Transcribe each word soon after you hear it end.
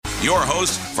Your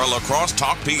host for Lacrosse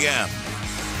Talk PM,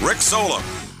 Rick Solem.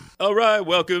 All right,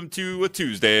 welcome to a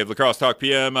Tuesday of Lacrosse Talk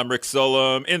PM. I'm Rick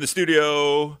Solem in the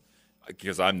studio.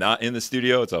 Because I'm not in the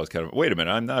studio, it's always kind of, wait a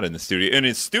minute, I'm not in the studio. And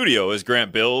in studio is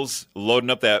Grant Bills loading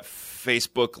up that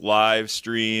Facebook live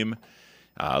stream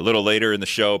a little later in the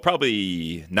show,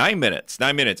 probably 9 minutes.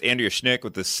 Andrea Schnick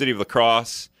with the City of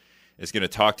Lacrosse is going to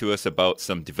talk to us about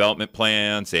some development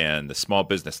plans and the small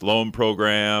business loan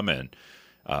program and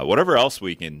whatever else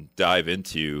we can dive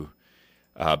into.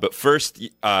 But first,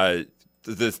 the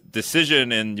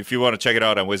decision, and if you want to check it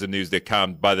out on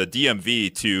wisdomnews.com, by the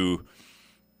DMV to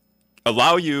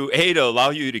allow you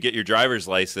to get your driver's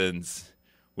license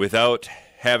without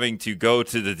having to go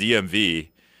to the DMV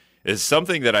is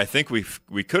something that I think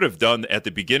we could have done at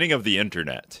the beginning of the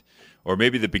internet, or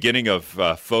maybe the beginning of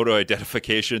photo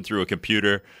identification through a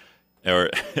computer, or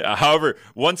however,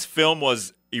 once film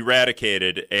was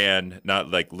eradicated, and not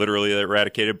like literally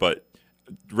eradicated, but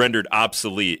rendered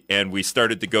obsolete, and we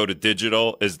started to go to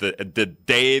digital, is the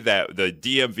day that the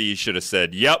DMV should have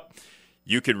said, yep,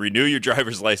 you can renew your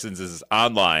driver's licenses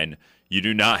online. You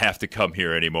do not have to come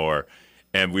here anymore.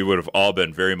 And we would have all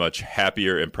been very much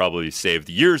happier and probably saved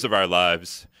years of our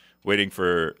lives waiting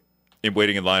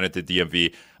in line at the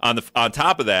DMV. On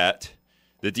top of that,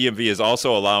 the DMV is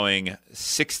also allowing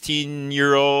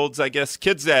 16-year-olds, I guess,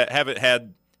 kids that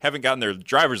haven't gotten their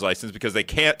driver's license because they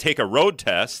can't take a road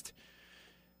test.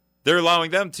 They're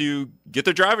allowing them to get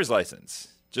their driver's license.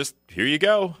 Just, here you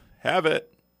go. Have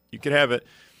it. You can have it.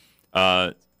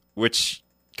 Which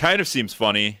kind of seems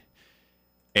funny.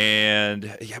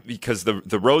 And yeah, because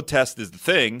the road test is the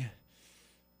thing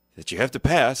that you have to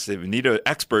pass. We need an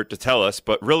expert to tell us.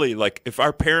 But really, like, if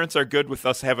our parents are good with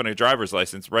us having a driver's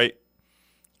license, right?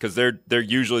 Because they're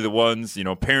usually the ones,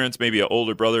 parents, maybe an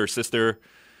older brother or sister,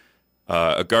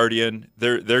 a guardian.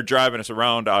 They're driving us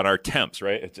around on our temps,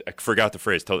 right? I forgot the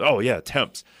phrase.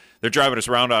 Temps. They're driving us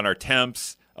around on our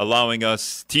temps,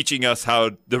 teaching us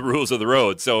how the rules of the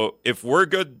road. So if we're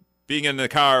good being in the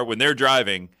car when they're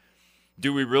driving,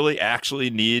 do we really actually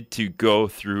need to go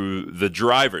through the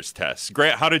driver's test?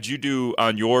 Grant, how did you do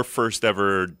on your first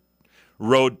ever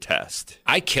road test?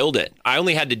 I killed it. I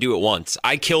only had to do it once.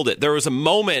 I killed it. There was a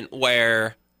moment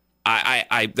where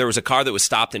there was a car that was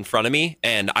stopped in front of me,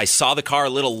 and I saw the car a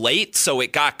little late, so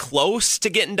it got close to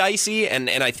getting dicey. And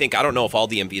I think, I don't know if all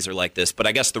DMVs are like this, but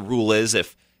I guess the rule is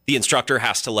if the instructor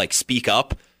has to speak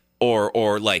up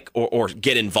or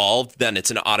get involved, then it's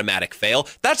an automatic fail.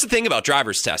 That's the thing about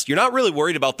driver's test. You're not really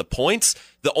worried about the points.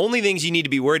 The only things you need to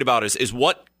be worried about is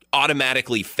what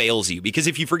automatically fails you. Because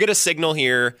if you forget a signal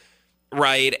here,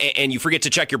 right, and you forget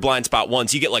to check your blind spot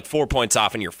once, you get 4 points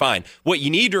off and you're fine. What you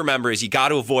need to remember is you got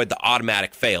to avoid the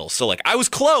automatic fails. So I was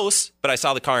close, but I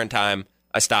saw the car in time.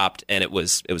 I stopped, and it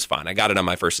was fine. I got it on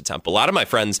my first attempt. A lot of my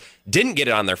friends didn't get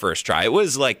it on their first try. It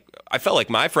was I felt like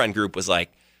my friend group was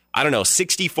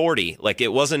 60-40.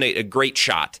 It wasn't a great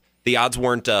shot. The odds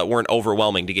weren't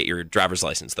overwhelming to get your driver's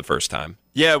license the first time.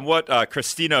 Yeah, and what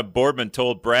Christina Boardman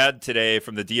told Brad today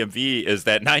from the DMV is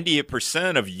that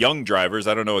 98% of young drivers,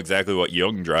 I don't know exactly what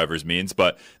young drivers means,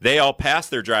 but they all passed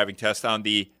their driving test on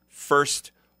the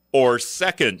first or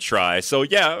second try. So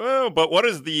yeah, but what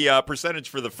is the percentage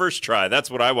for the first try?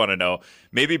 That's what I want to know.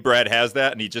 Maybe Brad has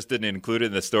that and he just didn't include it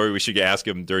in the story. We should ask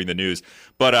him during the news.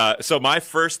 But so my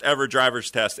first ever driver's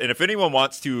test, and if anyone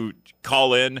wants to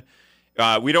call in,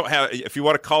 we don't have. If you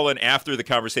want to call in after the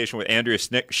conversation with Andrea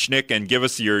Schnick and give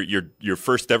us your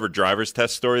first ever driver's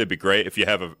test story, that'd be great. If you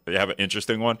have an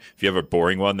interesting one, if you have a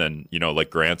boring one, then like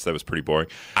Grant's, that was pretty boring.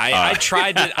 I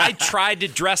tried to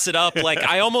dress it up.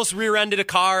 I almost rear-ended a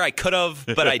car. I could have,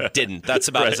 but I didn't. That's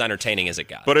about as entertaining as it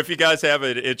got. But if you guys have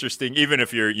an interesting, even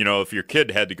if if your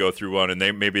kid had to go through one and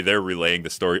maybe they're relaying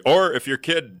the story, or if your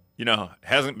kid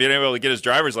hasn't been able to get his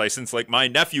driver's license, like my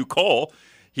nephew Cole.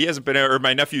 He hasn't been, or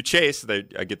my nephew Chase.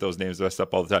 I get those names messed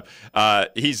up all the time.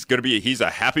 He's a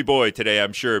happy boy today,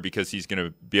 I'm sure, because he's going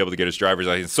to be able to get his driver's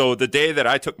license. So the day that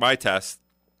I took my test,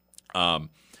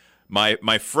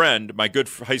 my friend, my good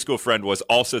high school friend, was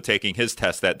also taking his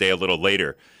test that day a little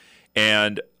later,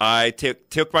 and I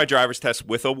took my driver's test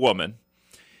with a woman,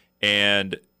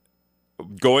 and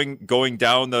going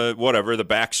down the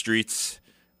back streets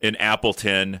in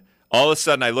Appleton. All of a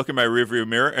sudden, I look in my rearview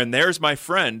mirror, and there's my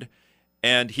friend.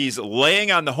 And he's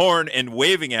laying on the horn and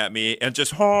waving at me and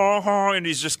just and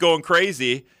he's just going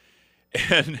crazy.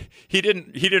 And he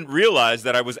didn't realize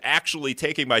that I was actually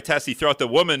taking my test. He thought the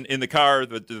woman in the car,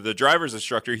 the driver's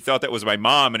instructor, he thought that was my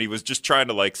mom, and he was just trying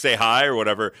to say hi or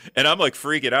whatever. And I'm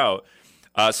freaking out.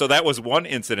 So that was one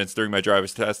incident during my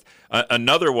driver's test.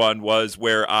 Another one was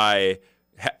where I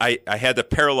I had to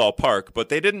parallel park,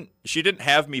 but she didn't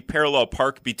have me parallel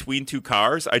park between two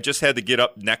cars. I just had to get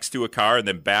up next to a car and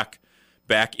then back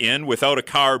in without a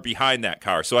car behind that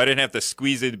car. So I didn't have to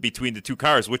squeeze in between the two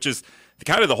cars, which is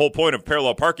kind of the whole point of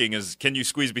parallel parking is, can you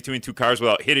squeeze between two cars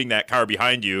without hitting that car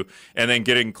behind you and then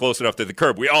getting close enough to the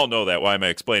curb? We all know that. Why am I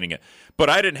explaining it? But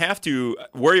I didn't have to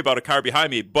worry about a car behind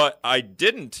me, but I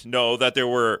didn't know that there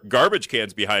were garbage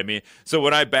cans behind me. So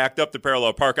when I backed up to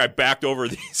parallel park, I backed over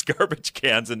these garbage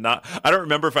cans and I don't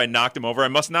remember if I knocked them over. I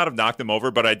must not have knocked them over,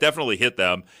 but I definitely hit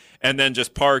them and then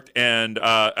just parked. And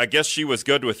I guess she was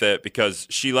good with it because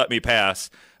she let me pass.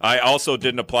 I also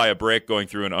didn't apply a brake going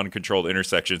through an uncontrolled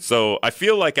intersection. So I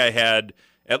feel like I had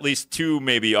at least two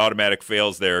maybe automatic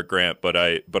fails there, Grant, but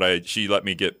she let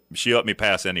me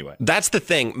pass anyway. That's the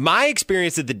thing. My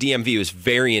experience at the DMV was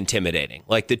very intimidating.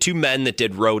 Like the two men that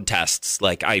did road tests,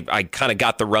 like I kind of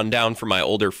got the rundown from my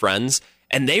older friends,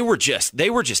 and they were just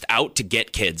out to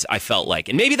get kids, I felt like.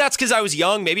 And maybe that's because I was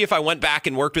young. Maybe if I went back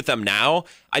and worked with them now,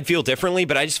 I'd feel differently,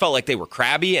 but I just felt like they were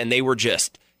crabby and they were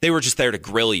just there to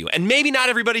grill you. And maybe not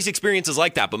everybody's experience is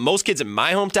like that, but most kids in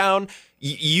my hometown,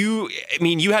 you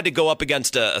had to go up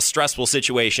against a stressful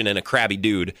situation and a crabby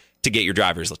dude to get your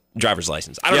driver's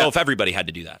license. I don't know if everybody had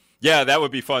to do that. Yeah, that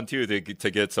would be fun too to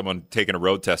get someone taking a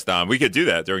road test on. We could do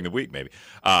that during the week maybe.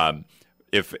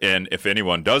 If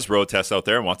anyone does road tests out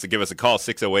there and wants to give us a call,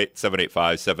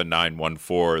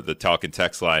 608-785-7914, the talk and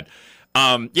text line.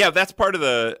 That's part of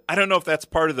the. I don't know if that's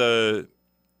part of the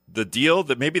deal.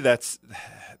 That maybe that's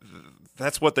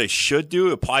what they should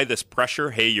do. Apply this pressure.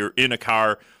 Hey, you're in a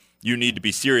car. You need to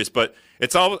be serious. But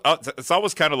it's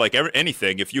always kind of like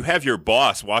anything. If you have your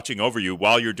boss watching over you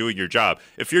while you're doing your job,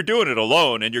 if you're doing it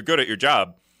alone and you're good at your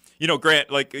job,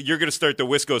 Grant, like you're going to start the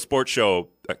Wisco Sports Show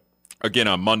again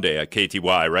on Monday at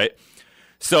KTY, right?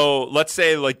 So let's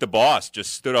say like the boss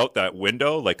just stood out that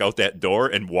window, like out that door,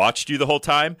 and watched you the whole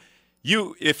time.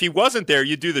 If he wasn't there,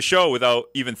 you'd do the show without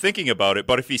even thinking about it.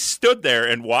 But if he stood there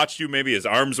and watched you, maybe his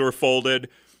arms were folded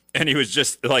and he was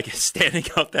just like standing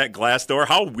out that glass door,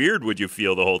 how weird would you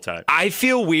feel the whole time? I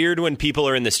feel weird when people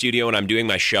are in the studio and I'm doing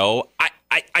my show.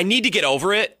 I need to get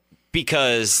over it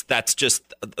because that's just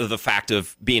the fact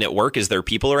of being at work is there are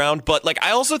people around. But like,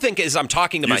 I also think as I'm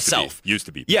talking to myself. Used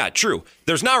to be. Yeah, true.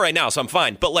 There's not right now, so I'm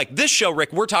fine. But like this show,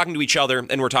 Rick, we're talking to each other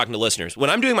and we're talking to listeners. When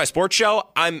I'm doing my sports show,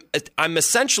 I'm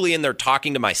essentially in there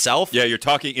talking to myself. Yeah, you're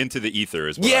talking into the ether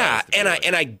as well. Yeah,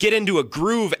 and I get into a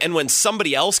groove, and when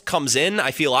somebody else comes in,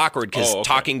 I feel awkward because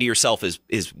talking to yourself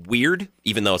is weird,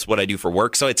 even though it's what I do for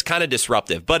work. So it's kind of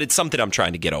disruptive, but it's something I'm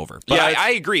trying to get over. But yeah,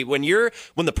 I agree. When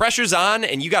the pressure's on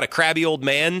and you got a crabby old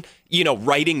man,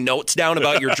 writing notes down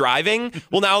about your driving,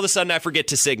 well, now all of a sudden I forget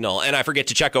to signal and I forget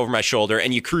to check over my shoulder,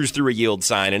 and you cruise through a yield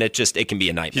sign, and it can be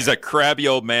a nightmare. He's a crabby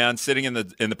old man sitting in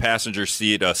the passenger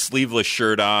seat, a sleeveless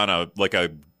shirt on, a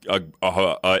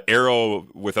arrow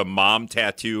with a mom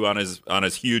tattoo on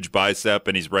his huge bicep,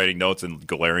 and he's writing notes and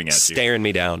glaring at you, staring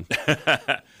me down.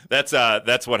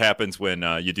 That's what happens when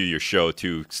you do your show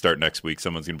to start next week.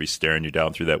 Someone's going to be staring you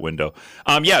down through that window.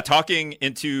 Talking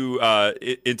into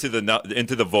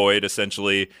the void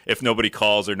essentially. If nobody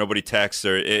calls or nobody texts,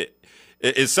 or it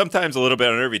is sometimes a little bit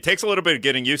unnerving. It takes a little bit of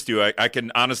getting used to. I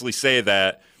can honestly say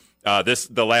that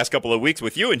the last couple of weeks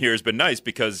with you in here has been nice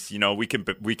because we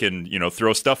can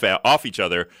throw stuff off each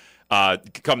other.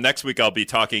 Come next week, I'll be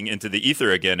talking into the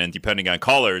ether again, and depending on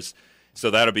callers. So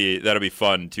that'll be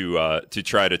fun to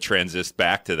try to transist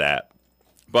back to that.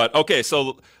 But okay,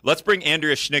 so let's bring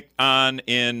Andrea Schnick on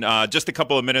in just a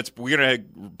couple of minutes. We're gonna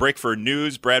break for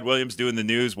news. Brad Williams doing the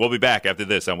news. We'll be back after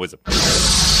this on Wisdom.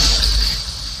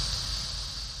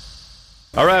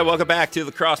 All right, welcome back to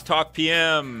Lacrosse Talk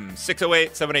PM,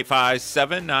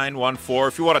 608-785-7914.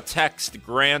 If you want to text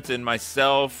Grant and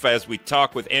myself as we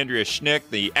talk with Andrea Schnick,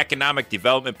 the Economic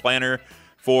Development Planner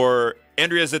for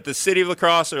Andrea's at the City of La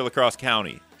Crosse or La Crosse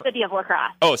County? City of La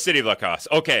Crosse. Oh, City of La Crosse.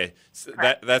 Okay,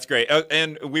 that's great.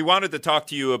 And we wanted to talk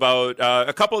to you about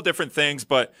a couple of different things,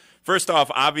 but first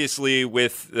off, obviously,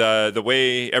 with the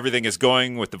way everything is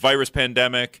going with the virus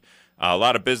pandemic, a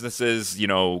lot of businesses,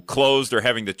 closed or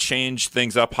having to change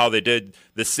things up how they did.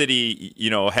 The city,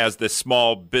 has this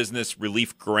small business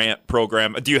relief grant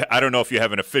program. I don't know if you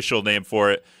have an official name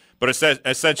for it, but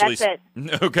essentially, that's it.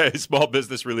 Okay, small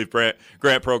business relief grant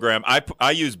program. I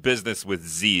use business with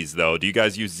Z's though. Do you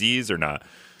guys use Z's or not?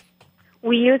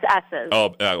 We use S's.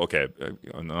 Oh, okay.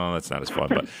 No, that's not as fun.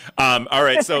 But all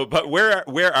right. So, but where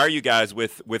are you guys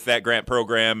with that grant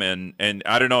program? And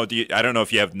I don't know. I don't know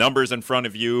if you have numbers in front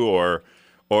of you or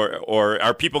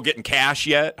are people getting cash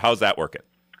yet? How's that working?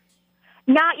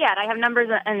 Not yet. I have numbers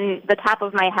in the top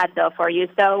of my head, though, for you.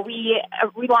 So we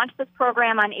launched this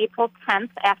program on April 10th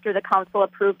after the council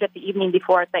approved it the evening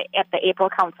before at the April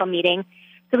council meeting.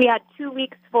 So we had 2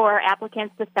 weeks for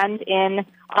applicants to send in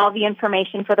all the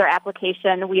information for their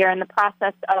application. We are in the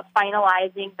process of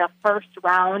finalizing the first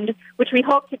round, which we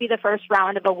hope to be the first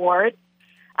round of awards.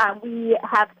 We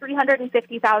have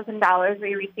 $350,000.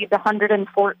 We received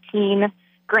 114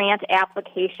 grant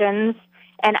applications.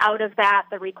 And out of that,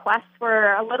 the requests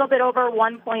were a little bit over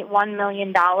 $1.1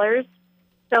 million.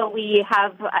 So we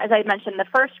have, as I mentioned, the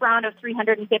first round of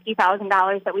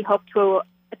 $350,000 that we hope to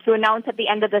announce at the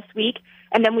end of this week.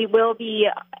 And then we will be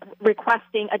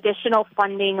requesting additional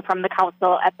funding from the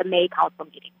council at the May council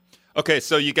meeting. Okay,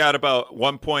 so you got about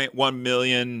 1.1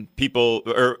 million people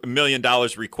or $1 million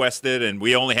requested, and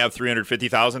we only have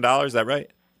 $350,000. Is that right?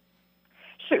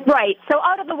 Sure, right. So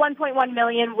out of the 1.1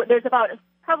 million, there's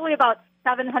probably about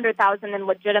 700,000 in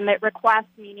legitimate requests,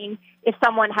 meaning if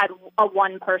someone had a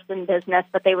one-person business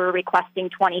but they were requesting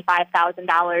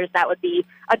 $25,000, that would be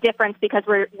a difference because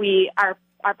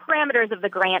our parameters of the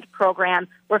grant program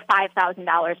were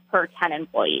 $5,000 per 10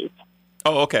 employees.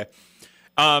 Oh, okay.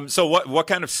 So what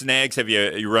kind of snags have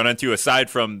you run into aside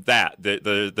from that?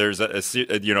 There's a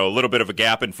little bit of a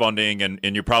gap in funding, and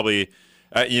you're probably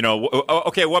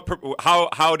okay.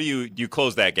 How do you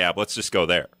close that gap? Let's just go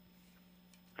there.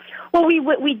 Well,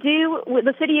 we do.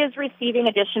 The city is receiving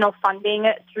additional funding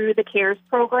through the CARES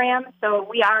program. So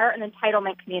we are an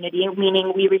entitlement community,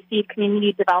 meaning we receive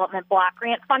community development block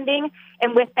grant funding.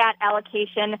 And with that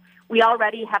allocation, we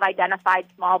already have identified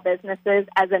small businesses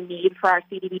as a need for our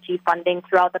CDBG funding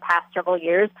throughout the past several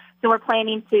years. So we're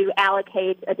planning to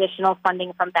allocate additional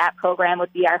funding from that program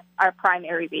would be our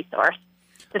primary resource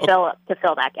to fill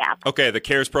that gap. Okay, the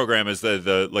CARES program is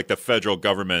the federal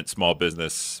government small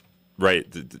business, right?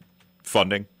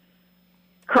 Funding?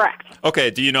 Correct.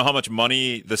 Okay. Do you know how much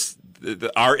money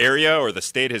our area or the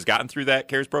state has gotten through that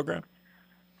CARES program?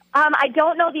 I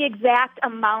don't know the exact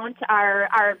amount.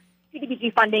 Our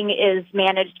CDBG funding is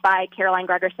managed by Caroline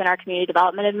Gregerson, our community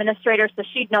development administrator, so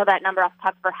she'd know that number off the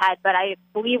top of her head. But I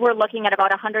believe we're looking at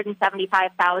about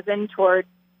 $175,000 towards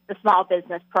the small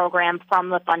business program from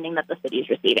the funding that the city is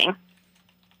receiving.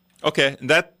 Okay,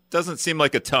 that doesn't seem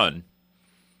like a ton.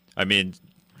 I mean,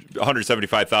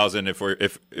 $175,000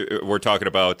 if we're talking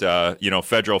about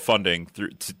federal funding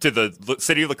to the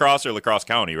city of La Crosse or La Crosse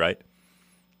County, right?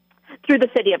 Through the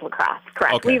city of La Crosse,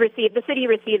 correct. Okay. The city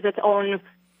receives its own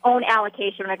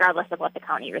allocation regardless of what the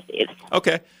county receives.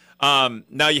 Okay.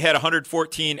 Now you had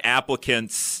 114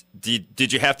 applicants.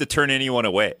 Did you have to turn anyone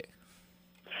away?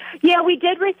 Yeah, we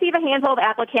did receive a handful of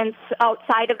applicants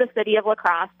outside of the city of La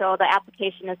Crosse, so the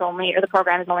the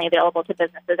program is only available to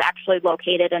businesses actually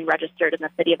located and registered in the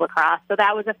city of La Crosse. So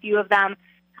that was a few of them.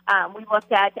 We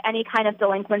looked at any kind of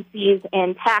delinquencies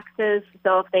in taxes,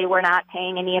 so if they were not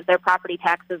paying any of their property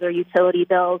taxes or utility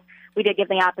bills, we did give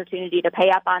them the opportunity to pay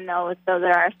up on those. So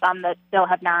there are some that still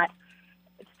have not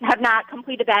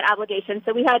completed that obligation.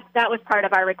 So that was part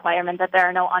of our requirement that there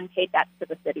are no unpaid debts to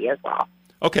the city as well.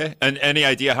 Okay. And any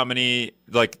idea how many,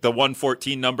 like the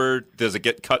 114 number, does it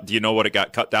get cut? Do you know what it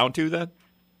got cut down to then?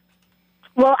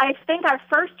 Well, I think our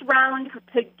first round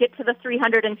to get to the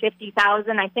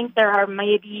 350,000, I think there are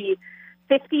maybe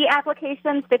 50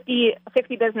 applications, 50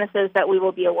 businesses that we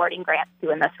will be awarding grants to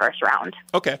in this first round.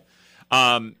 Okay.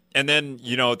 And then,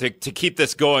 to keep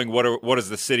this going, what is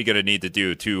the city going to need to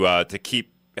do to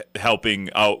keep helping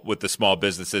out with the small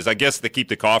businesses? I guess to keep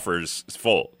the coffers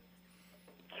full.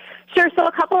 Sure. So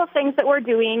a couple of things that we're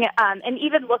doing, and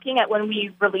even looking at when we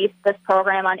released this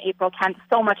program on April 10th,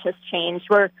 so much has changed.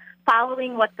 We're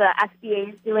following what the SBA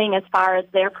is doing as far as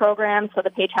their program, so the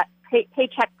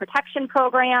Paycheck Protection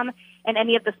Program and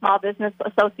any of the Small Business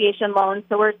Association loans.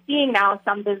 So we're seeing now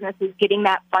some businesses getting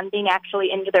that funding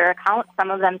actually into their account, some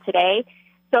of them today.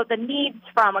 So the needs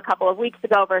from a couple of weeks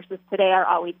ago versus today are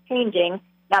always changing.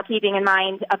 Now, keeping in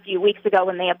mind a few weeks ago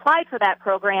when they applied for that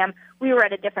program, we were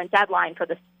at a different deadline for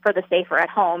the Safer at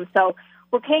Home. So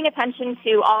we're paying attention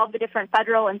to all of the different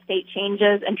federal and state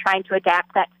changes and trying to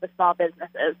adapt that to the small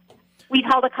businesses. We've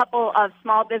held a couple of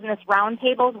small business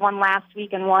roundtables, one last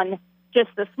week and one just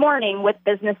this morning, with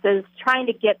businesses trying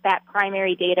to get that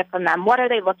primary data from them. What are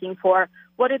they looking for?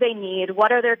 What do they need?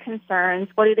 What are their concerns?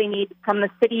 What do they need from the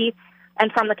city and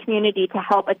from the community to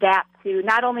help adapt to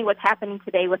not only what's happening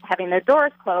today with having their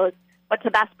doors closed, but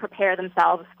to best prepare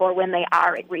themselves for when they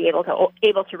are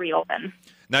able to reopen.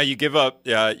 Now you're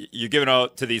giving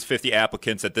out to these 50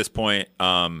 applicants at this point.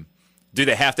 Do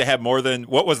they have to have more than,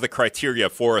 what was the criteria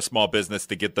for a small business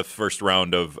to get the first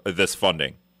round of this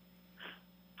funding?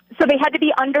 So they had to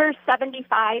be under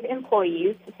 75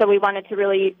 employees. So we wanted to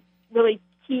really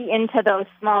key into those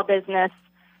small business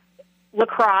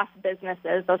lacrosse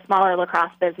businesses, those smaller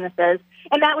lacrosse businesses.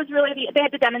 And that was really, they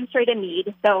had to demonstrate a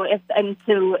need. So in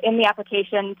the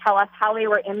application, tell us how they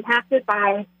were impacted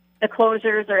by the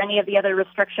closures or any of the other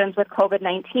restrictions with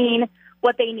COVID-19,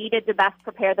 what they needed to best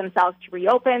prepare themselves to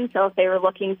reopen. So if they were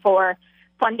looking for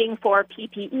funding for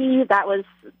PPE, that was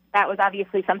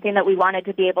obviously something that we wanted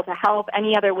to be able to help.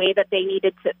 Any other way that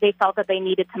they felt that they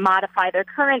needed to modify their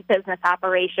current business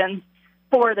operations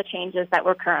for the changes that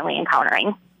we're currently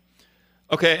encountering.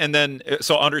 Okay, and then,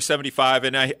 so under 75,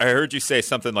 and I heard you say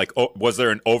something like, was there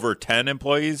an over 10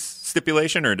 employees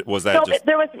stipulation, or was that just...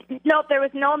 There was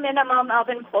no minimum of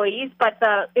employees, but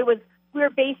we were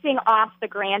basing the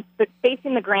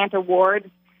grant awards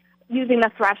using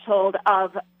the threshold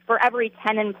of for every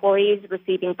 10 employees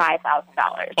receiving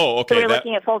 $5,000. Oh, okay. So we were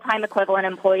looking at full-time equivalent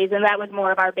employees, and that was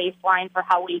more of our baseline for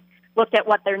how we looked at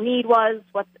what their need was,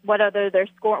 what their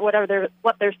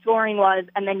scoring was,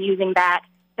 and then using that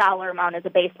dollar amount as a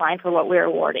baseline for what we're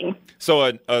awarding.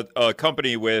 So a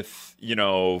company with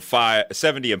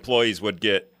 70 employees would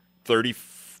get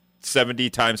 70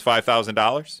 times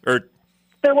 $5,000, or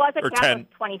there was a or cap 10. of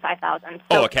 25,000.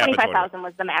 Oh, So a cap of 25,000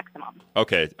 was the maximum.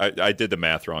 Okay, I did the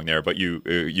math wrong there, but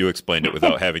you explained it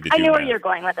without having to do I knew math. where you're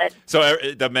going with it. So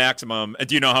the maximum.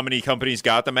 Do you know how many companies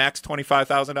got the max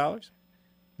 $25,000?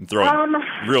 I'm throwing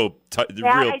real picky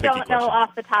I don't know questions.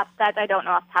 off the top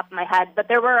of my head, but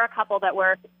there were a couple that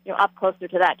were up closer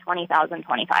to that 20,000,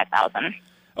 25,000.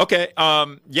 Okay.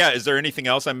 Is there anything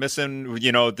else I'm missing?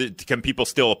 Can people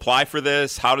still apply for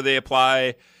this? How do they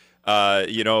apply?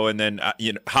 And then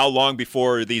how long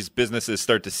before these businesses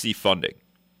start to see funding?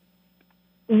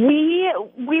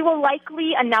 We will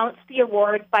likely announce the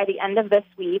awards by the end of this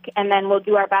week, and then we'll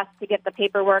do our best to get the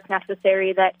paperwork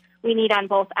necessary that we need on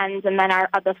both ends, and then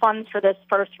the funds for this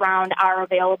first round are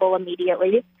available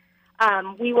immediately.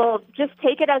 We will just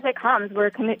take it as it comes.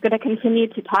 We're going to continue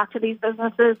to talk to these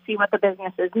businesses, see what the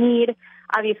businesses need.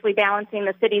 Obviously, balancing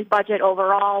the city's budget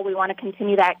overall, we want to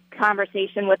continue that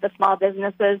conversation with the small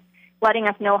businesses, letting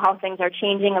us know how things are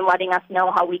changing and letting us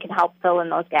know how we can help fill in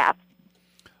those gaps.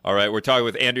 All right, we're talking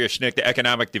with Andrea Schnick, the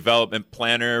Economic Development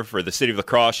Planner for the City of La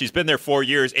Crosse. She's been there 4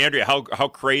 years. Andrea, how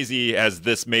crazy has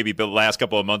this maybe the last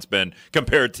couple of months been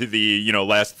compared to the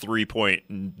last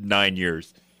 3.9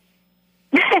 years?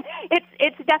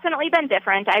 It's definitely been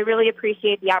different. I really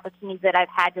appreciate the opportunities that I've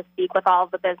had to speak with all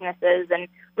of the businesses and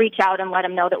reach out and let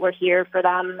them know that we're here for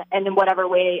them, and in whatever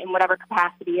way, in whatever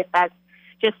capacity, if that's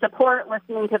just support,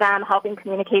 listening to them, helping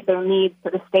communicate their needs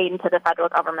to the state and to the federal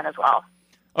government as well.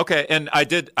 Okay, and I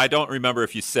don't remember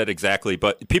if you said exactly,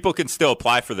 but people can still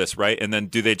apply for this, right? And then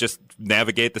do they just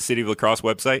navigate the City of La Crosse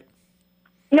website?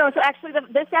 No, so actually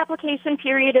this application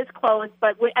period is closed,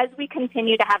 but as we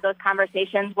continue to have those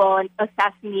conversations, we'll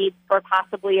assess needs for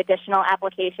possibly additional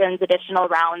applications, additional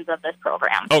rounds of this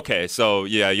program. Okay, so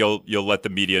yeah, you'll let the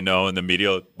media know, and the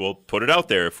media will put it out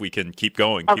there if we can keep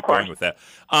going with that.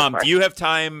 Do you have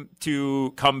time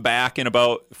to come back in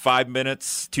about 5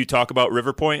 minutes to talk about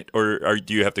River Point, or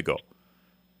do you have to go?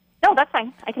 No, that's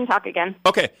fine. I can talk again.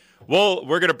 Okay. Well,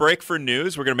 we're going to break for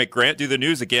news. We're going to make Grant do the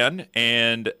news again,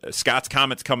 and Scott's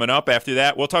comments coming up after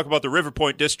that. We'll talk about the River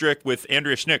Point District with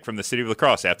Andrea Schnick from the City of La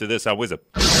Crosse after this on WIZM.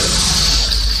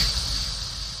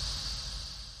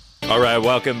 All right,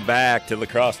 welcome back to La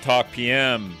Crosse Talk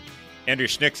PM. Andrea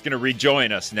Schnick's going to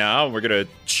rejoin us now. We're going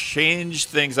to change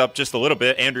things up just a little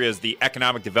bit. Andrea is the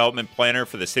Economic Development Planner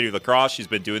for the City of La Crosse. She's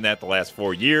been doing that the last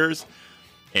 4 years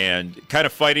and kind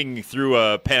of fighting through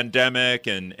a pandemic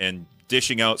and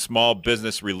dishing out small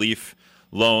business relief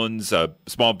loans. A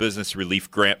small business relief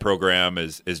grant program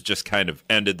is just kind of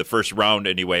ended the first round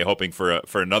anyway, hoping for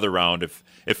another round if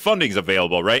funding's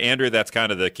available, right, Andrea? That's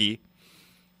kind of the key.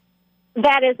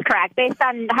 That is correct, based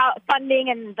on how funding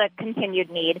and the continued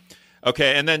need.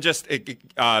 Okay, and then just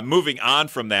moving on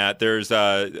from that, there's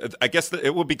I guess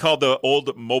it would be called the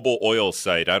old mobile oil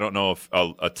site. I don't know if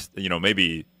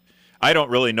maybe. I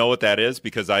don't really know what that is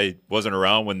because I wasn't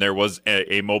around when there was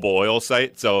a mobile oil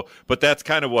site. But that's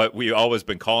kind of what we've always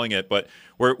been calling it. But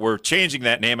we're changing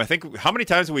that name. I think how many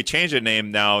times have we changed the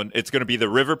name now? It's going to be the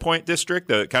River Point District,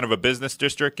 the kind of a business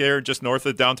district here just north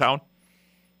of downtown.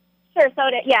 Sure. So,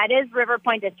 it is River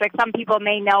Point District. Some people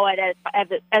may know it as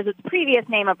its previous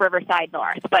name of Riverside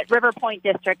North, but River Point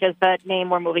District is the name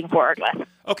we're moving forward with.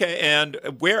 Okay, and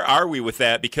where are we with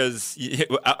that? Because,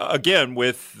 again,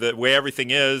 with the way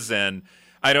everything is, and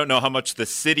I don't know how much the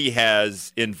city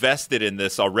has invested in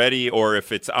this already or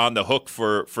if it's on the hook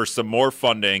for some more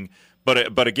funding,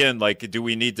 But again, like, do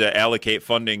we need to allocate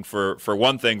funding for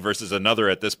one thing versus another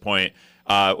at this point?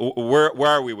 Where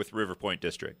are we with River Point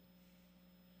District?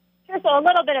 Sure. So a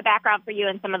little bit of background for you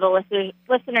and some of the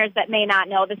listeners that may not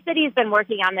know. The city's been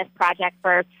working on this project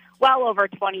for well over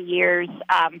 20 years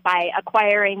by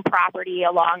acquiring property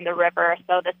along the river.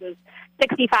 So this is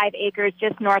 65 acres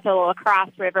just north of the La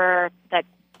Crosse River that's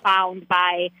bound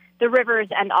by the rivers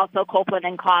and also Copeland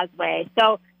and Causeway.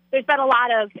 So there's been a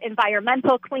lot of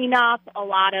environmental cleanup, a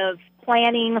lot of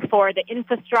planning for the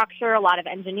infrastructure, a lot of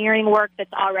engineering work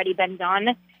that's already been done.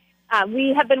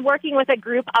 We have been working with a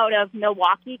group out of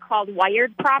Milwaukee called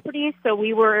Wired Properties. So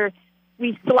we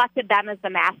selected them as the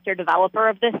master developer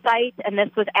of this site, and this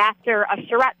was after a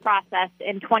charrette process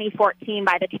in 2014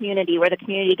 by the community, where the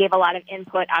community gave a lot of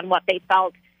input on what they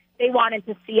felt they wanted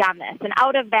to see on this. And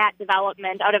out of that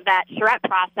development, out of that charrette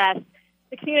process,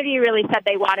 the community really said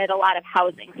they wanted a lot of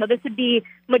housing. So this would be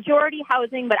majority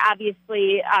housing, but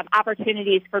obviously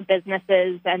opportunities for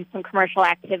businesses and some commercial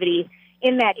activity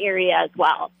in that area as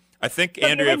well. I think, so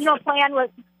Andrea, the original plan was...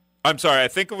 I'm sorry, I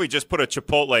think if we just put a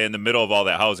Chipotle in the middle of all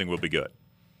that housing, we'll be good.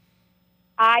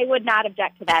 I would not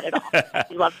object to that at all.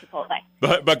 We love Chipotle.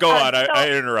 But go on,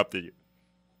 I interrupted you.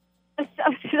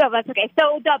 So that's okay.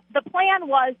 So the plan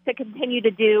was to continue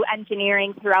to do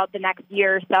engineering throughout the next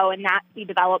year or so and not see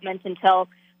development until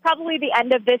probably the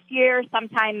end of this year,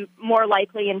 sometime more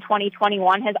likely in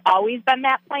 2021 has always been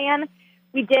that plan.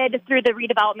 We did, through the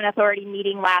Redevelopment Authority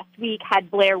meeting last week, had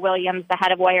Blair Williams, the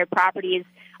head of Wired Properties,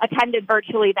 attended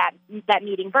virtually that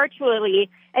meeting virtually,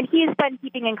 and he's been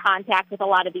keeping in contact with a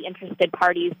lot of the interested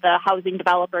parties, the housing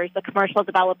developers, the commercial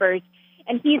developers,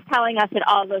 and he's telling us that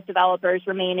all of those developers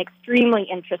remain extremely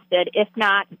interested, if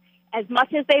not as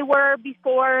much as they were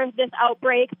before this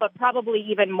outbreak, but probably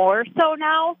even more so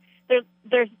now.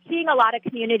 They're seeing a lot of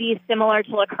communities similar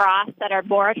to La Crosse that are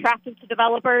more attractive to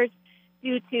developers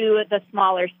due to the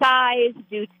smaller size,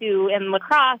 due to, in La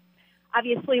Crosse,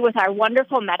 obviously with our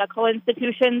wonderful medical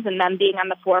institutions and them being on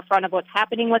the forefront of what's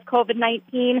happening with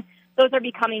COVID-19, those are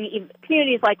becoming,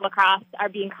 communities like La Crosse are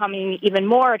becoming even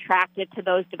more attractive to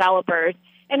those developers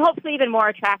and hopefully even more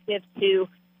attractive to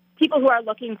people who are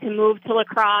looking to move to La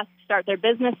Crosse, start their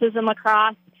businesses in La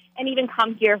Crosse, and even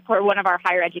come here for one of our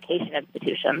higher education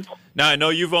institutions. Now, I know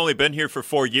you've only been here for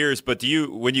 4 years, but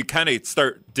when you kind of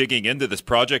start digging into this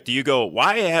project, do you go,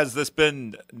 why has this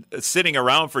been sitting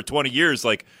around for 20 years?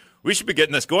 Like, we should be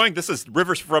getting this going. This is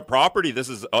riverfront property. This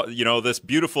is, this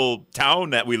beautiful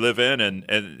town that we live in, and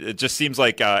it just seems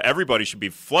like everybody should be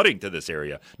flooding to this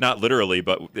area. Not literally,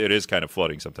 but it is kind of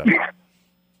flooding sometimes.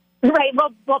 Right.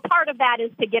 Well, part of that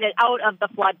is to get it out of the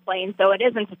floodplain, so it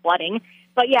isn't flooding.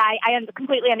 But yeah, I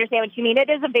completely understand what you mean. It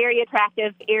is a very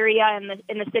attractive area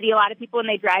in the city. A lot of people, when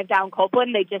they drive down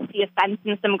Copeland, they just see a fence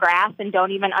and some grass and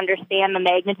don't even understand the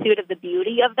magnitude of the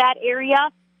beauty of that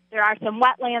area. There are some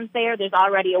wetlands there. There's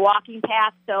already a walking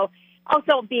path. So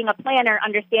also being a planner,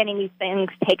 understanding these things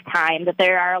take time, that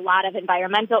there were a lot of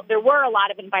environmental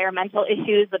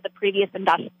issues with the previous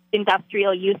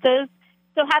industrial uses.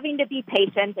 So having to be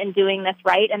patient and doing this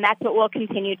right, and that's what we'll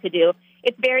continue to do.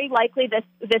 It's very likely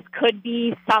this could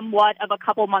be somewhat of a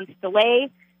couple months delay.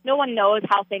 No one knows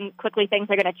how quickly things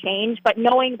are going to change, but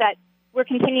knowing that we're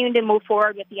continuing to move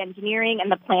forward with the engineering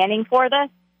and the planning for this,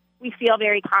 we feel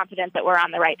very confident that we're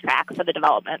on the right track for the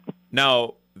development.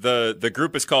 Now, the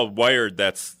group is called Wired.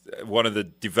 That's one of the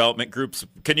development groups.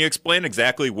 Can you explain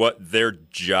exactly what their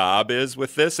job is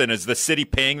with this? And is the city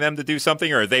paying them to do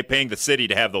something, or are they paying the city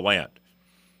to have the land?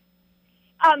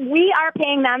 We are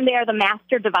paying them. They're the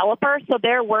master developer, so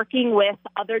they're working with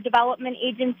other development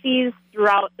agencies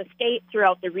throughout the state,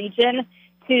 throughout the region,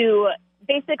 to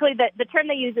basically, the term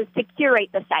they use is to curate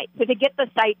the site, so to get the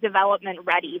site development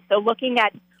ready. So looking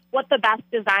at what the best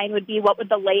design would be, what would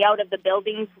the layout of the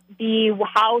buildings be,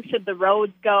 how should the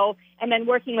roads go, and then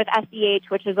working with SEH,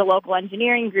 which is a local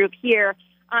engineering group here,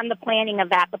 on the planning of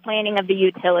that, the planning of the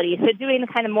utilities. So doing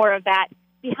kind of more of that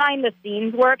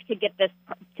behind-the-scenes work to get this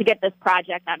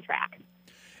project on track.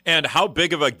 And how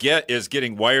big of a get is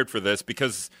getting Wired for this?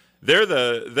 Because they're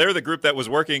the group that was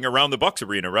working around the Bucks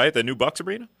Arena, right? The new Bucks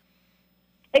Arena?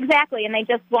 Exactly, and they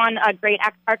just won a great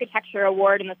architecture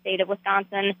award in the state of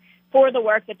Wisconsin for the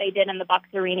work that they did in the Bucks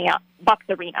Arena.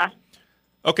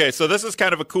 Okay, so this is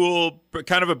kind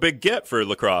of a big get for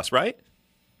La Crosse, right?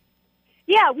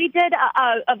 Yeah, we did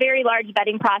a very large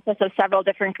vetting process of several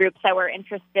different groups that were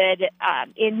interested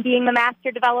in being the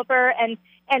master developer.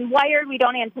 And Wired, we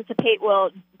don't anticipate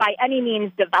will by any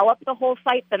means develop the whole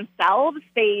site themselves.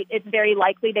 It's very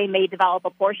likely they may develop a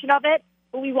portion of it.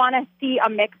 But we want to see a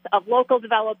mix of local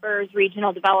developers,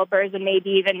 regional developers, and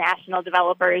maybe even national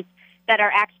developers that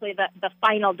are actually the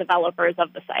final developers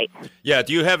of the site. Yeah.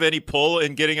 Do you have any pull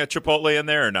in getting a Chipotle in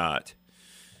there or not?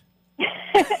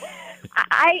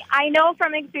 I know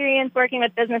from experience working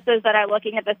with businesses that are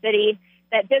looking at the city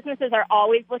that businesses are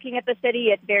always looking at the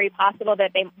city. It's very possible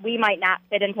that we might not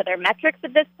fit into their metrics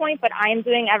at this point, but I'm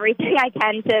doing everything I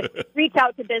can to reach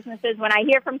out to businesses when I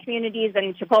hear from communities,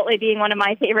 and Chipotle being one of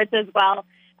my favorites as well,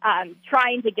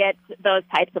 trying to get those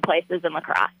types of places in La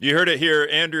Crosse. You heard it here.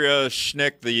 Andrea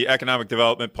Schnick, the economic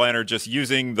development planner, just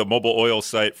using the mobile oil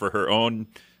site for her own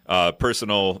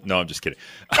personal. No, I'm just kidding.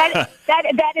 That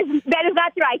is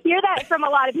not true. I hear that from a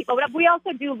lot of people, but we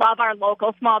also do love our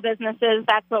local small businesses.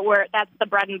 That's the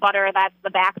bread and butter. That's the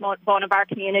backbone of our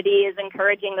community, is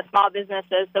encouraging the small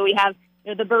businesses. So we have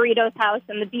the Burritos House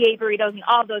and the BA Burritos and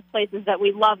all those places that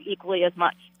we love equally as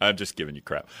much. I'm just giving you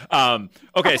crap.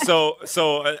 Okay, so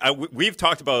we've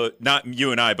talked about, not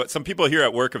you and I, but some people here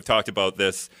at work have talked about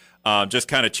this. Just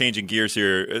kind of changing gears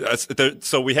here.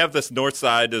 So we have this north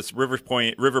side, this River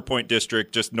Point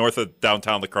district, just north of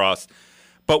downtown La Crosse.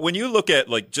 But when you look at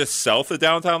like just south of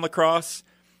downtown La Crosse,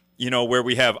 where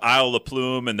we have Isle La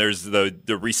Plume and there's the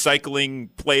recycling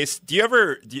place.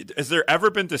 Has there ever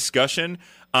been discussion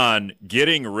on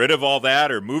getting rid of all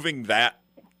that or moving that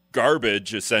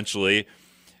garbage essentially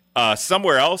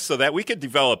somewhere else so that we could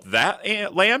develop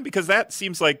that land? Because that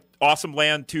seems like awesome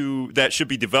land that should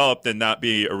be developed and not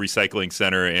be a recycling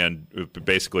center and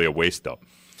basically a waste dump.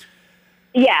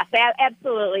 Yes,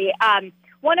 absolutely.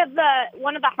 One of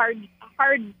the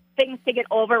hard things to get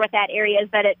over with that area is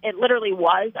that it literally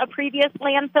was a previous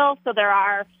landfill, so there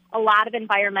are a lot of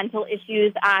environmental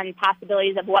issues on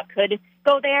possibilities of what could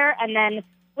go there. And then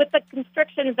with the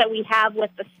constrictions that we have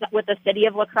with the city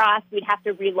of La Crosse, we'd have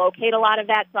to relocate a lot of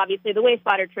that. So obviously the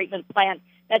wastewater treatment plant,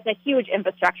 that's a huge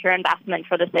infrastructure investment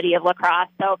for the city of La Crosse.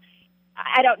 So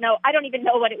I don't know. I don't even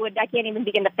know what it would. I can't even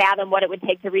begin to fathom what it would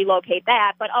take to relocate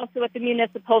that. But also with the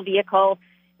municipal vehicle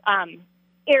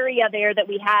area there that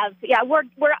we have,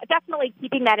 we're definitely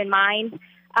keeping that in mind.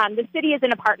 The city is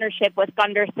in a partnership with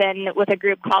Gunderson with a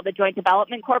group called the Joint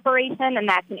Development Corporation, and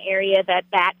that's an area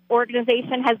that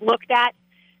organization has looked at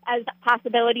as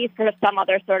possibilities for some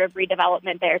other sort of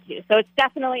redevelopment there too. So it's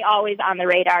definitely always on the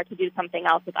radar to do something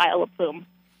else with Isle La Plume.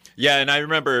 Yeah, and I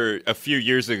remember a few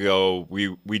years ago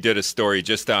we did a story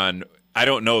just on, I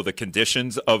don't know the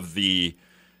conditions of the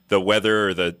weather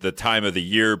or the time of the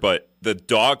year, but the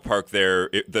dog park there,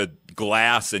 the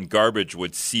glass and garbage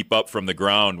would seep up from the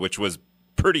ground, which was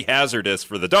pretty hazardous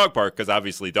for the dog park because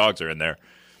obviously dogs are in there.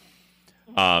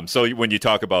 So when you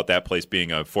talk about that place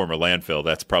being a former landfill,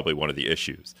 that's probably one of the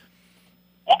issues.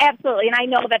 Absolutely, and I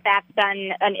know that's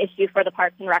been an issue for the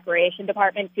Parks and Recreation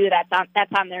Department too.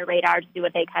 That's on their radar to do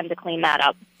what they can to clean that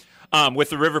up.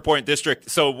 With the River Point District,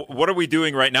 so what are we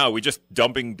doing right now? Are we just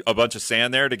dumping a bunch of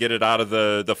sand there to get it out of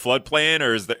the floodplain,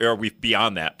 or are we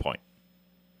beyond that point?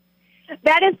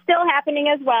 That is still happening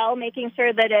as well, making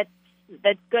sure that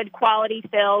that's good quality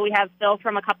fill. We have fill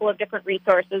from a couple of different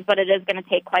resources, but it is going to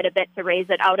take quite a bit to raise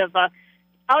it out of the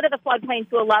floodplain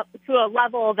to a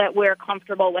level that we're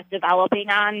comfortable with developing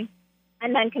on.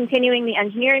 And then continuing the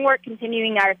engineering work,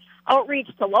 continuing our outreach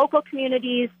to local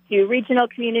communities, to regional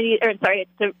communities,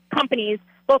 to companies,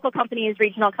 local companies,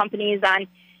 regional companies,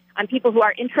 on people who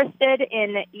are interested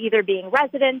in either being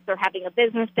residents or having a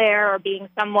business there or being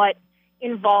somewhat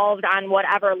involved on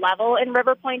whatever level in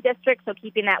River Point District. So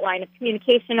keeping that line of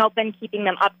communication open, keeping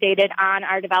them updated on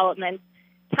our development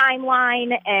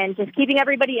timeline, and just keeping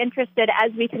everybody interested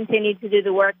as we continue to do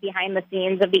the work behind the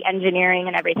scenes of the engineering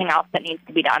and everything else that needs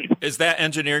to be done. Is that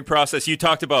engineering process, you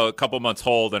talked about a couple months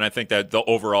hold, and I think that the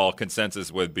overall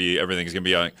consensus would be everything's going to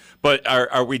be on. But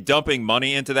are we dumping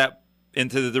money into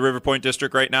the River Point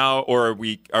District right now, or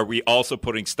are we also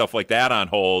putting stuff like that on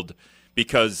hold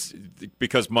because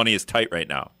money is tight right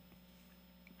now?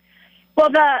 Well,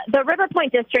 the River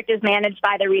Point District is managed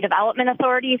by the Redevelopment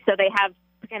Authority, so they have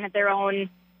kind of their own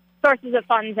sources of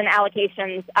funds and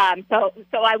allocations.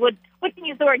 So I wouldn't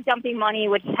use the word dumping money,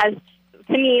 which has,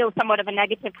 to me, somewhat of a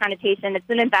negative connotation. It's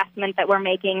an investment that we're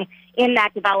making in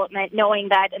that development, knowing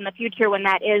that in the future when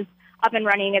that is up and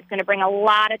running, it's going to bring a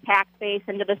lot of tax base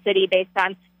into the city based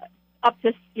on up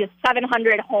to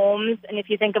 700 homes. And if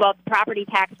you think about the property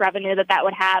tax revenue that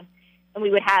would have, and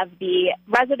we would have the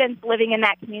residents living in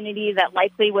that community that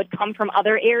likely would come from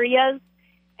other areas,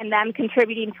 and them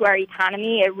contributing to our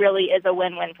economy, it really is a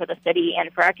win-win for the city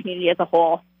and for our community as a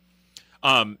whole.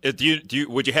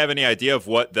 Would you have any idea of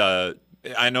what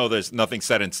I know there's nothing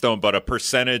set in stone, but a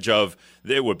percentage of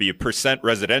it would be a percent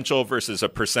residential versus a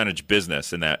percentage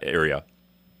business in that area?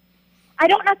 I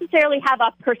don't necessarily have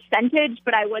a percentage,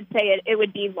 but I would say it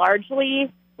would be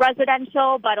largely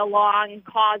residential, but along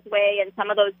Causeway and some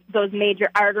of those major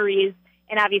arteries,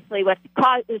 and obviously with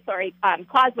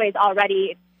Causeway is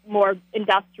already more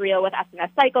industrial with S&S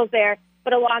Cycles there,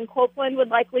 but along Copeland would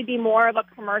likely be more of a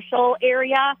commercial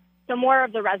area, so more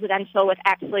of the residential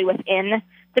within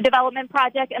the development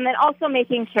project, and then also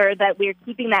making sure that we're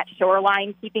keeping that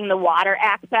shoreline, keeping the water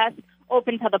access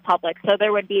open to the public. So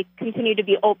there would continue to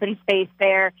be open space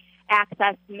there,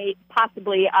 access,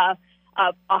 possibly a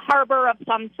harbor of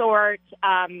some sort,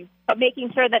 but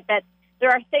making sure that there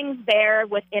are things there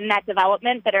within that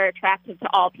development that are attractive to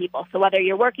all people. So whether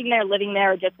you're working there, living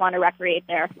there, or just want to recreate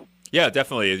there. Yeah,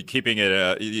 definitely keeping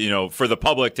it, for the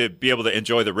public to be able to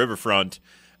enjoy the riverfront.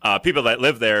 People that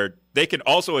live there, they can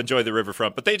also enjoy the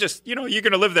riverfront, but they just, you're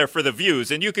going to live there for the views,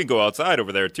 and you can go outside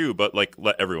over there too, but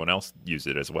let everyone else use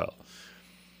it as well.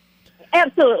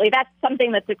 Absolutely. That's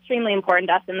something that's extremely important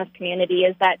to us in this community,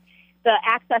 is that the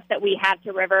access that we have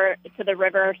to the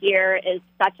river here is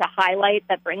such a highlight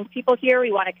that brings people here.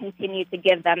 We want to continue to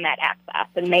give them that access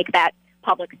and make that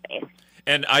public space.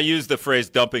 And I use the phrase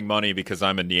 "dumping money" because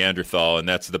I'm a Neanderthal, and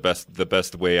that's the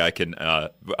best way I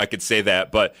could say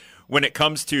that. But when it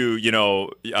comes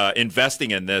to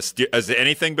investing in this, is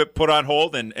anything but put on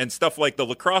hold, and stuff like the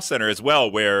lacrosse center as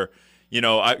well, where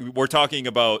we're talking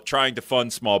about trying to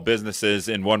fund small businesses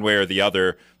in one way or the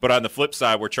other, but on the flip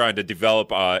side, we're trying to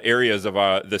develop areas of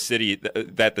the city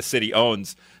that the city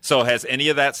owns. So has any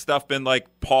of that stuff been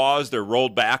paused or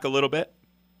rolled back a little bit?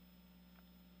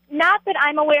 Not that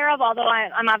I'm aware of, although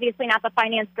I'm obviously not the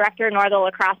finance director nor the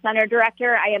lacrosse center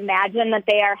director. I imagine that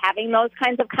they are having those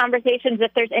kinds of conversations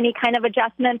if there's any kind of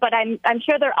adjustment, but I'm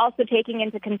sure they're also taking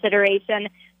into consideration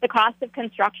the cost of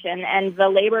construction and the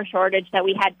labor shortage that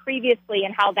we had previously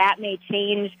and how that may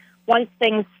change once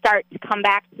things start to come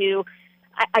back to,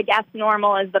 I guess,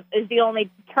 normal is the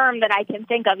only term that I can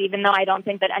think of, even though I don't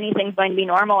think that anything's going to be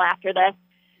normal after this.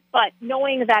 But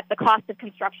knowing that the cost of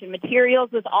construction materials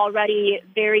was already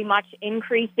very much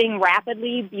increasing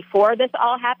rapidly before this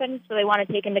all happened, so they want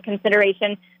to take into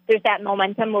consideration there's that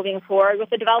momentum moving forward with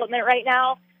the development right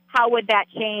now. How would that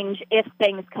change if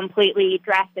things completely,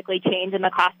 drastically change in the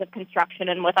cost of construction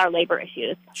and with our labor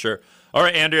issues? Sure. All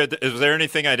right, Andrea, is there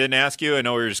anything I didn't ask you? I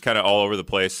know we were just kind of all over the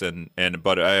place,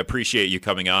 but I appreciate you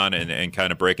coming on and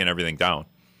kind of breaking everything down.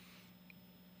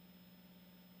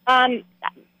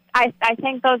 I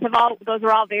think those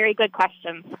are all very good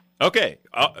questions. Okay,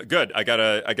 good. I got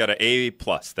a A+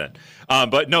 then.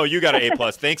 But no, you got an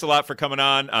A+. Thanks a lot for coming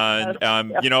on.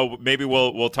 Maybe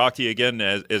we'll talk to you again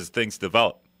as things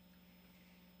develop.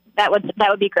 That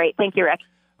would be great. Thank you, Rick.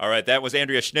 All right, that was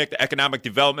Andrea Schnick, the Economic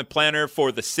Development Planner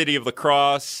for the City of La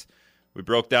Crosse. We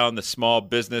broke down the Small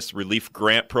Business Relief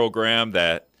Grant Program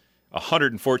that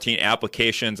 114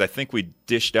 applications. I think we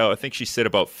dished out. I think she said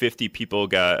about 50 people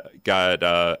got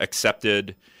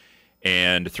accepted,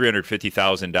 and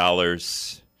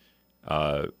 $350,000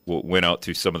 went out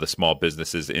to some of the small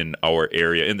businesses in our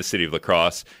area, in the city of La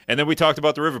Crosse. And then we talked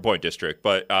about the River Point District.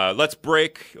 But let's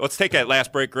break. Let's take that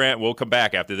last break, Grant. We'll come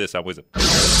back after this on Wisdom.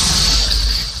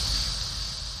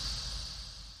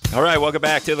 All right, welcome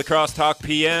back to La Crosse Talk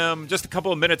PM. Just a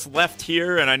couple of minutes left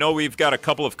here, and I know we've got a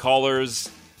couple of callers.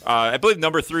 I believe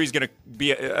number 3 is going to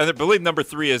be. I believe number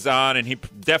 3 is on, and he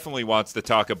definitely wants to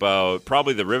talk about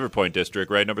probably the River Point District,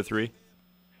 right? Number 3.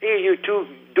 Hey, you two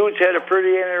dudes had a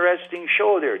pretty interesting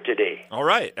show there today. All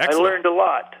right, excellent. I learned a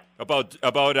lot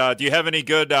about. Do you have any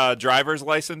good driver's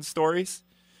license stories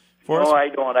for us? No, I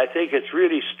don't. I think it's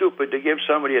really stupid to give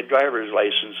somebody a driver's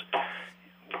license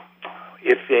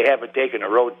if they haven't taken a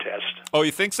road test. Oh,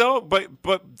 you think so? But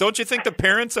don't you think the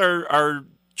parents are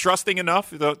trusting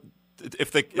enough?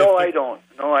 I don't.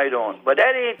 No, I don't. But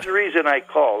that ain't the reason I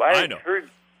called. I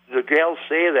heard the gal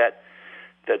say that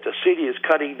the city is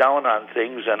cutting down on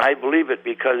things, and I believe it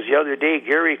because the other day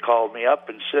Gary called me up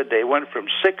and said they went from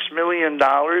 $6 million,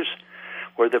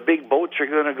 where the big boats are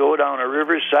going to go down a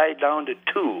riverside, down to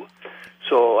 $2 million.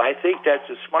 So I think that's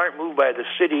a smart move by the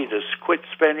city to quit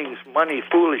spending money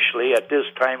foolishly at this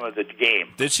time of the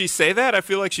game. Did she say that? I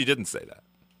feel like she didn't say that.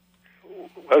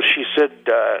 Well, she said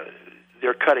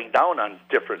they're cutting down on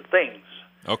different things.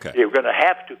 Okay. They're going to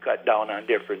have to cut down on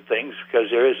different things because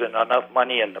there isn't enough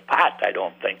money in the pot, I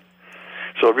don't think.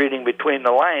 So reading between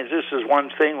the lines, this is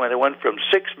one thing when it went from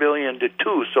 $6 million to $2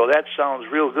 million, so that sounds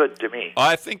real good to me.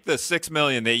 I think the $6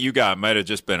 million that you got might have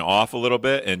just been off a little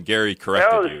bit, and Gary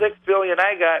corrected you. Well, the $6 million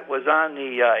I got was on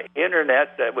the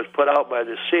Internet that was put out by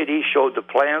the city, showed the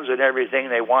plans and everything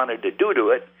they wanted to do to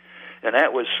it, and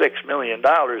that was $6 million.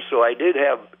 So I did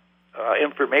have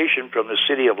information from the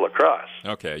city of La Crosse.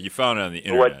 Okay, you found it on the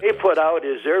internet. What they put out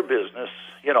is their business,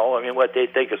 what they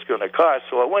think it's going to cost.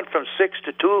 So it went from 6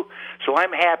 to 2, so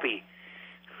I'm happy.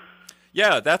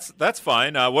 Yeah, that's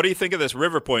fine. What do you think of this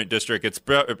River Point district?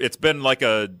 It's been like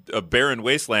a barren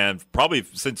wasteland probably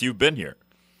since you've been here.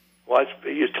 Well, it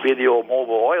used to be the old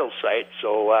Mobil oil site,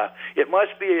 so land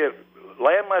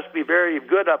must be very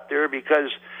good up there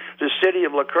because the city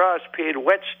of La Crosse paid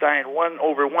Wetstein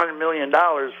over $1 million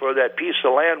for that piece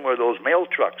of land where those mail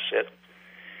trucks sit.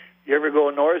 You ever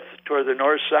go north toward the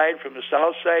north side from the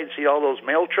south side and see all those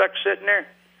mail trucks sitting there?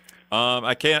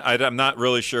 I can't. I'm not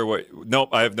really sure what. Nope,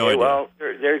 I have no idea. Well,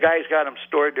 their guys got them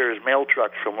stored there as mail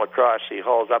trucks from La Crosse. He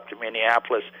hauls up to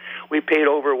Minneapolis. We paid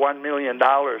over $1 million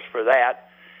for that,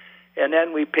 and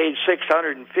then we paid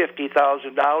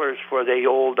 $650,000 for the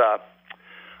old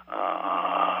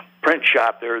print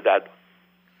shop there that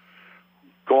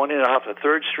going in off of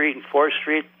 3rd Street and 4th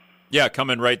Street. Yeah,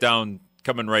 coming right downtown.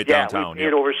 We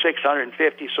paid over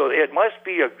 $650. So it must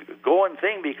be a going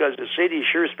thing because the city's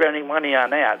sure spending money on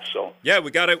that. So yeah,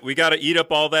 we got to eat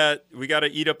up all that. We got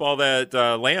to eat up all that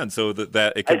land so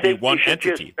that it can be one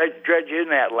entity. Just dredge in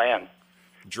that land.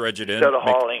 Dredge it in instead of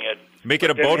hauling it. Make it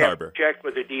a boat harbor. Check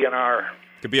with the DNR.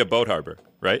 Could be a boat harbor,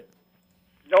 right?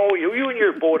 No, you and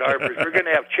your boat harbors. We're going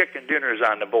to have chicken dinners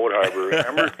on the boat harbor,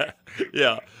 remember?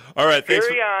 Yeah. All right.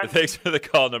 Thanks for the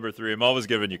call, number 3. I'm always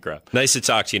giving you crap. Nice to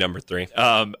talk to you, number 3.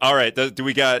 All right.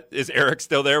 Is Eric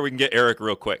still there? We can get Eric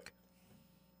real quick.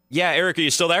 Yeah, Eric, are you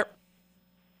still there?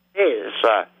 Hey,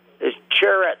 this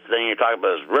Charette thing you're talking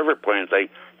about, this River Point thing,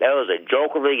 that was a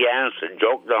joke at the beginning, it's a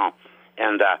joke now.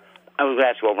 And I was going to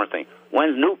ask you one more thing.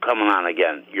 When's Newt coming on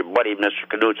again? Your buddy, Mr.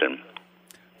 Knudsen.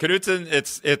 Knudsen,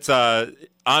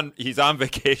 he's on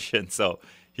vacation, so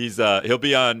he'll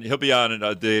be on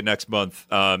a day next month.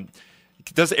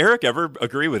 Does Eric ever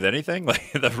agree with anything?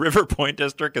 Like the River Point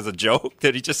district is a joke?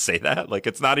 Did he just say that? Like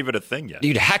it's not even a thing yet.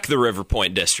 Dude, heck the River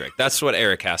Point district. That's what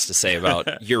Eric has to say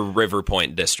about your River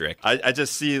Point district. I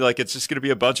just see like it's just going to be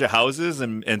a bunch of houses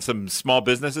and some small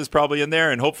businesses probably in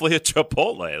there, and hopefully a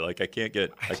Chipotle. Like I can't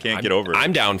get over it.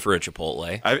 I'm down for a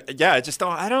Chipotle.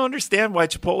 I don't understand why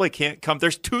Chipotle can't come.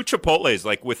 There's 2 Chipotles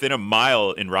like within a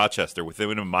mile in Rochester,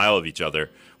 within a mile of each other.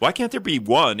 Why can't there be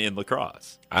one in La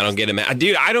Crosse? I don't get it, man.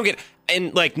 Dude, I don't get.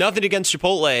 And like nothing against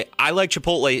Chipotle, I like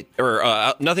Chipotle,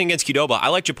 or nothing against Qdoba. I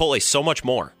like Chipotle so much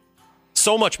more.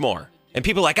 And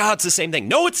people are like, it's the same thing.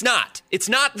 No, it's not. It's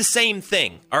not the same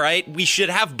thing. All right, we should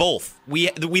have both. We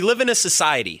live in a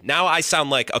society. Now I sound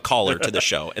like a caller to the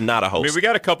show and not a host. I mean, we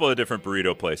got a couple of different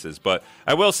burrito places, but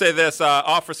I will say this: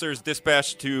 officers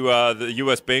dispatched to the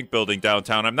U.S. Bank building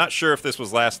downtown. I'm not sure if this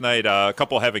was last night. A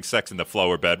couple having sex in the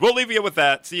flower bed. We'll leave you with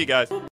that. See you guys.